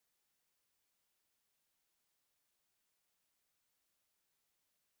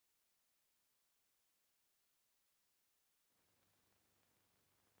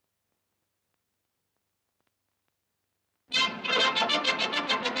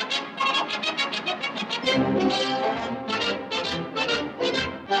Right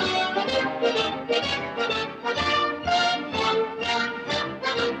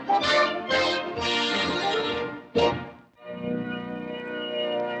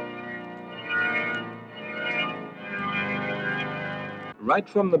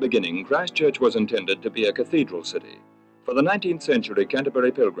from the beginning, Christchurch was intended to be a cathedral city. For the 19th century,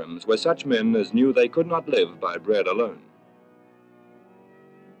 Canterbury pilgrims were such men as knew they could not live by bread alone.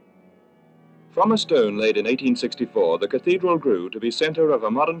 From a stone laid in 1864, the cathedral grew to be centre of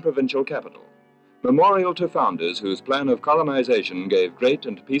a modern provincial capital, memorial to founders whose plan of colonization gave great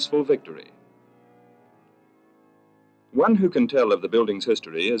and peaceful victory. One who can tell of the building's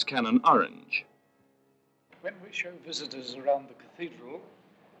history is Canon Orange. When we show visitors around the cathedral,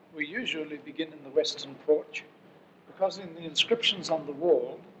 we usually begin in the western porch, because in the inscriptions on the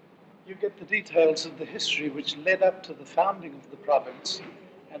wall, you get the details of the history which led up to the founding of the province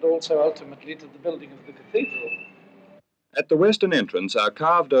and also ultimately to the building of the cathedral. At the western entrance are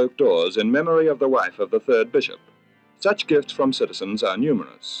carved oak doors in memory of the wife of the third bishop. Such gifts from citizens are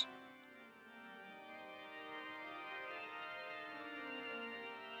numerous.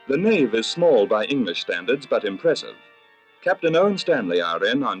 The nave is small by English standards, but impressive. Captain Owen Stanley,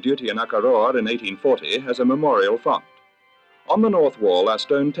 RN, on duty in Akaroa in 1840, has a memorial font. On the north wall are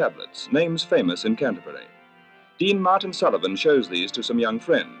stone tablets, names famous in Canterbury. Dean Martin Sullivan shows these to some young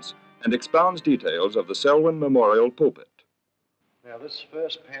friends and expounds details of the Selwyn Memorial pulpit. Now this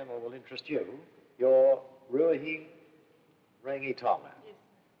first panel will interest you, your Ruahi Rangi Tonga. Yes.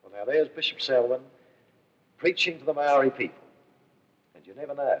 Well now there's Bishop Selwyn preaching to the Maori people. And you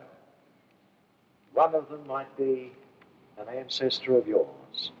never know. One of them might be an ancestor of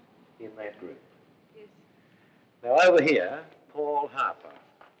yours in that group. Yes. Now over here, Paul Harper.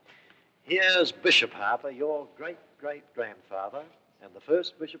 Here's Bishop Harper, your great-great-grandfather and the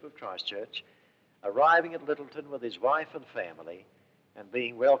first Bishop of Christchurch, arriving at Lyttelton with his wife and family and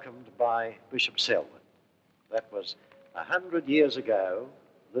being welcomed by Bishop Selwyn. That was 100 years ago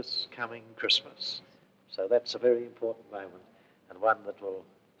this coming Christmas. So that's a very important moment and one that will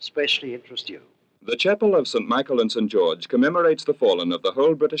especially interest you. The chapel of St. Michael and St. George commemorates the fallen of the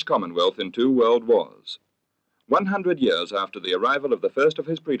whole British Commonwealth in 2 world wars. 100 years after the arrival of the first of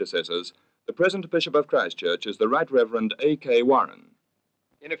his predecessors, the present Bishop of Christchurch is the Right Reverend A.K. Warren.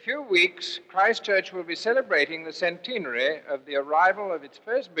 In a few weeks, Christchurch will be celebrating the centenary of the arrival of its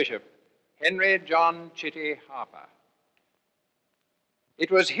first bishop, Henry John Chitty Harper.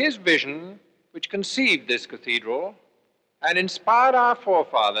 It was his vision which conceived this cathedral and inspired our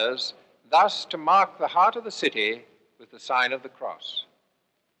forefathers thus to mark the heart of the city with the sign of the cross.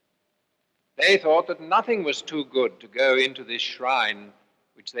 They thought that nothing was too good to go into this shrine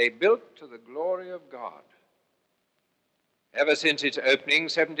which they built to the glory of God. Ever since its opening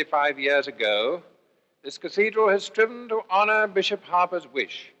 75 years ago, this cathedral has striven to honor Bishop Harper's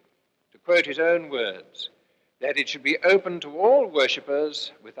wish, to quote his own words, that it should be open to all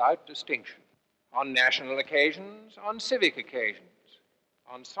worshippers without distinction, on national occasions, on civic occasions,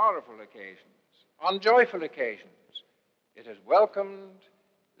 on sorrowful occasions, on joyful occasions. It has welcomed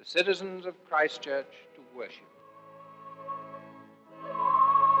the citizens of Christchurch to worship.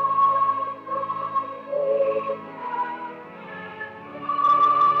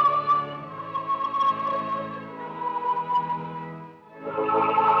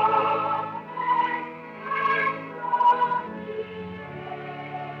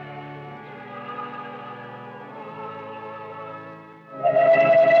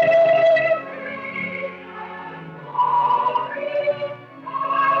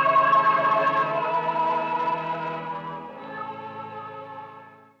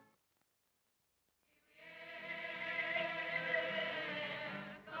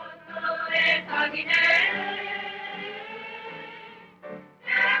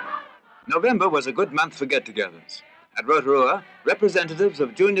 November was a good month for get-togethers. At Rotorua, representatives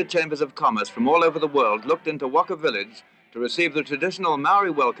of junior chambers of commerce from all over the world looked into Waka Village to receive the traditional Maori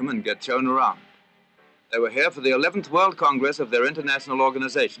welcome and get shown around. They were here for the 11th World Congress of their international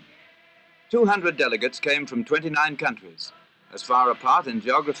organization. 200 delegates came from 29 countries, as far apart in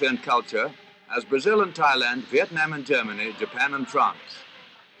geography and culture as Brazil and Thailand, Vietnam and Germany, Japan and France.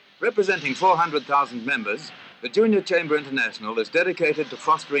 Representing 400,000 members, the Junior Chamber International is dedicated to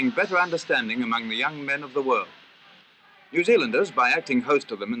fostering better understanding among the young men of the world. New Zealanders, by acting host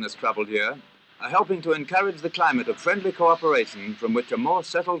to them in this troubled year, are helping to encourage the climate of friendly cooperation from which a more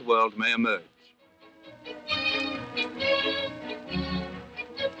settled world may emerge.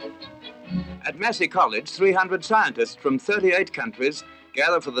 At Massey College, 300 scientists from 38 countries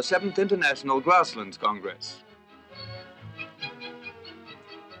gather for the 7th International Grasslands Congress.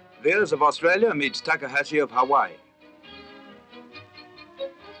 Veers of Australia meets Takahashi of Hawaii.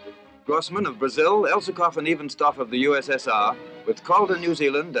 Grossman of Brazil, Elsekoff and Evenstoff of the USSR, with Calder New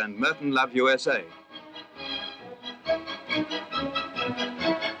Zealand and Merton Love USA.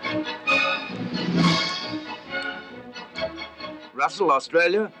 Russell,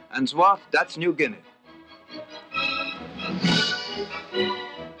 Australia, and Zwart, Dutch New Guinea.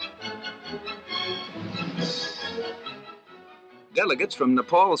 Delegates from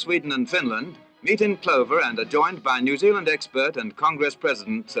Nepal, Sweden and Finland meet in Clover and are joined by New Zealand expert and Congress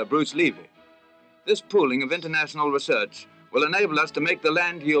President Sir Bruce Levy. This pooling of international research will enable us to make the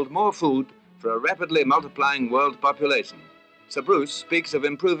land yield more food for a rapidly multiplying world population. Sir Bruce speaks of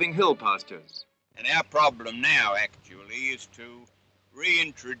improving hill pastures. And our problem now actually is to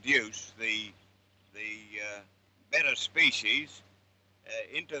reintroduce the better species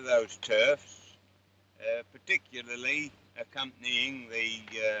into those turfs, particularly accompanying the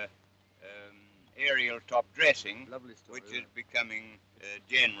aerial top dressing, which is becoming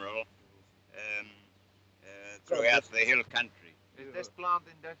general throughout the hill country. Is this plant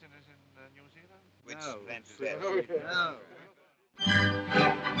indigenous in New Zealand? Which plant is that? No.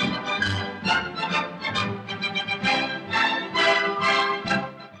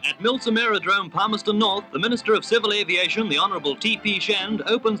 At Milsom Aerodrome, Palmerston North, the Minister of Civil Aviation, the Honourable T.P. Shand,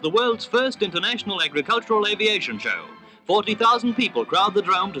 opens the world's first international agricultural aviation show. 40,000 people crowd the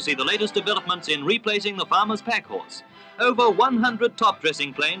drome to see the latest developments in replacing the farmer's pack horse. Over 100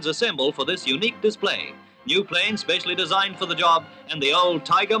 top-dressing planes assemble for this unique display. New planes specially designed for the job, and the old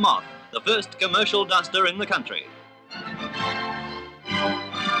Tiger Moth, the first commercial duster in the country.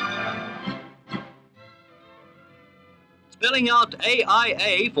 Spelling out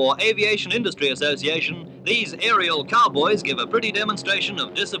AIA for Aviation Industry Association, these aerial cowboys give a pretty demonstration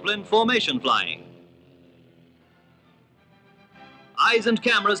of disciplined formation flying. Eyes and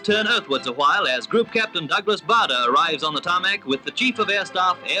cameras turn earthwards a while as Group Captain Douglas Barder arrives on the tarmac with the Chief of Air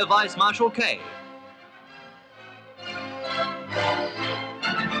Staff, Air Vice Marshal Kay.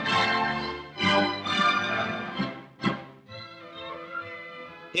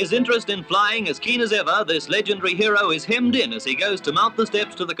 His interest in flying as keen as ever, this legendary hero is hemmed in as he goes to mount the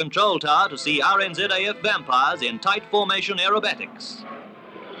steps to the control tower to see RNZAF Vampires in tight formation aerobatics.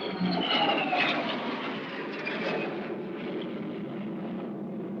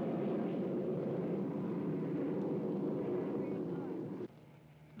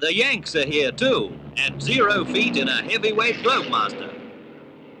 The Yanks are here too, at 0 feet in a heavyweight Globemaster.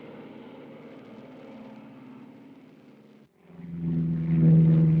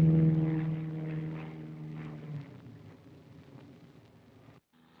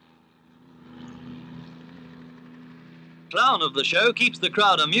 Clown of the show keeps the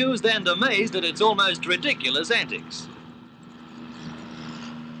crowd amused and amazed at its almost ridiculous antics.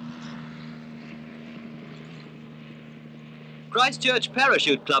 Christchurch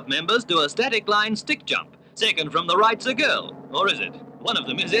Parachute Club members do a static line stick jump. Second from the right's a girl. Or is it? One of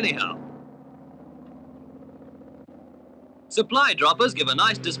them is anyhow. Supply droppers give a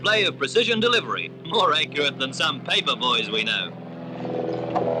nice display of precision delivery. More accurate than some paper boys we know.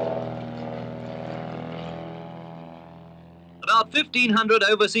 About 1,500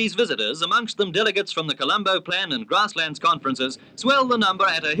 overseas visitors, amongst them delegates from the Colombo Plan and Grasslands conferences, swell the number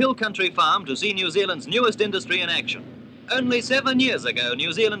at a hill country farm to see New Zealand's newest industry in action. Only 7 years ago,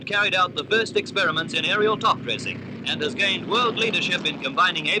 New Zealand carried out the first experiments in aerial top dressing and has gained world leadership in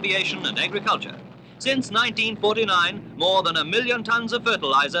combining aviation and agriculture. Since 1949, more than 1 million tons of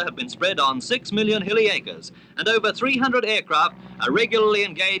fertilizer have been spread on 6 million hilly acres, and over 300 aircraft are regularly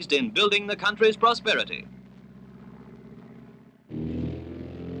engaged in building the country's prosperity.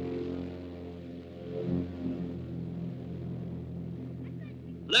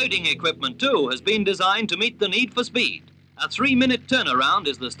 Loading equipment, too, has been designed to meet the need for speed. A 3-minute turnaround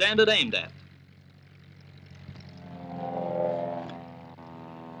is the standard aimed at.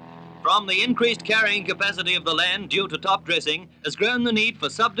 From the increased carrying capacity of the land due to top dressing has grown the need for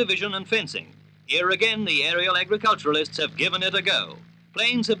subdivision and fencing. Here again, the aerial agriculturalists have given it a go.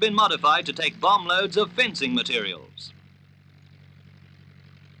 Planes have been modified to take bomb loads of fencing materials.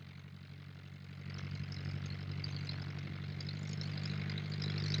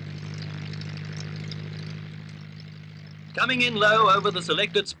 Coming in low over the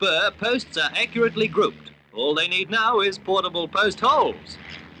selected spur, posts are accurately grouped. All they need now is portable post holes.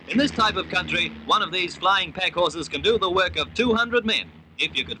 In this type of country, one of these flying pack horses can do the work of 200 men,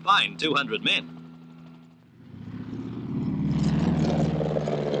 if you could find 200 men.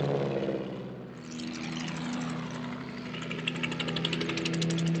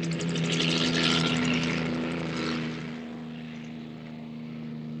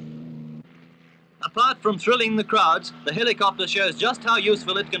 Apart from thrilling the crowds, the helicopter shows just how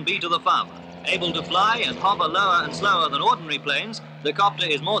useful it can be to the farmer. Able to fly and hover lower and slower than ordinary planes, the copter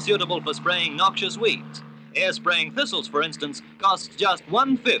is more suitable for spraying noxious weeds. Air spraying thistles, for instance, costs just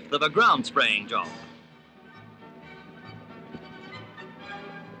 1/5 of a ground spraying job.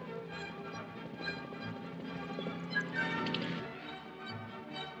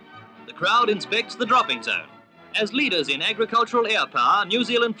 The crowd inspects the dropping zone. As leaders in agricultural air power, New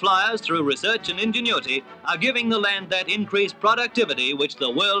Zealand flyers, through research and ingenuity, are giving the land that increased productivity which the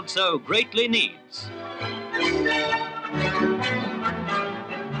world so greatly needs.